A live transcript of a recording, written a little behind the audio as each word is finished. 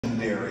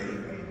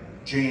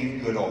Jane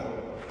Goodall.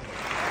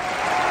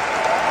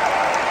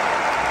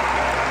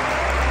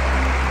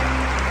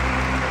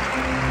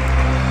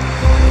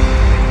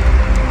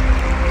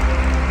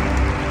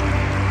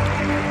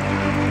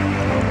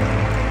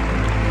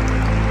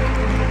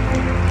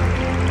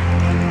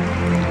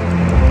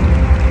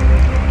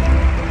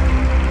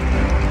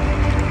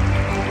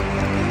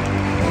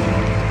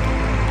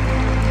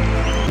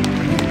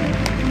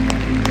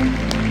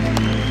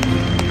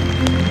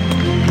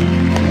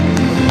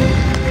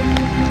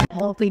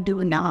 What we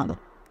do now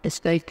is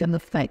going to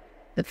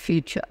affect the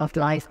future of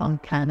life on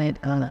planet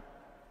Earth.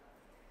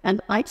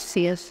 And I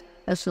see us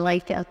as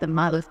like at the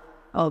mouth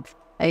of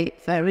a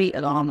very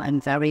long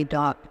and very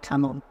dark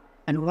tunnel.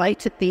 And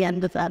right at the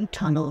end of that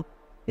tunnel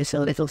is a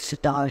little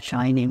star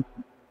shining.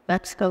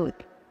 That's good.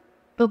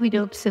 But we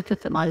don't sit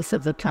at the mouth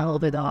of the tunnel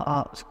with our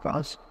arms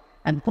crossed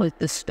and hope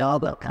the star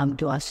will come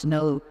to us.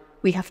 No,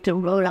 we have to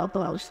roll up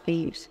our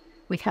sleeves.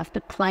 We have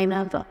to climb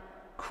over,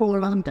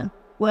 crawl under,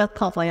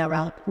 work our way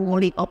around all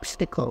the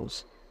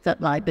obstacles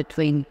that lie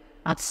between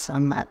us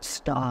and that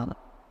star.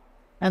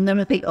 And there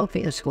are the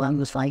obvious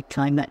ones like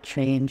climate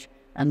change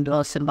and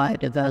loss of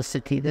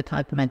biodiversity that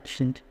I've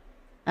mentioned.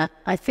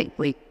 I think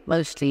we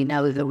mostly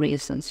know the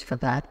reasons for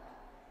that.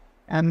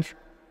 And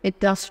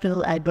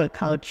industrial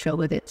agriculture,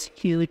 with its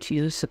huge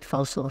use of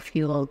fossil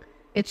fuel,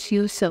 its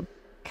use of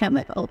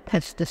chemical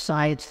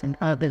pesticides and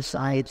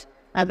herbicides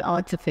and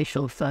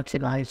artificial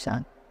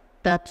fertilizer,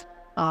 that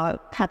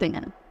are having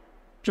a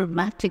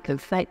dramatic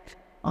effect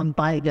on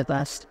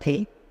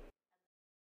biodiversity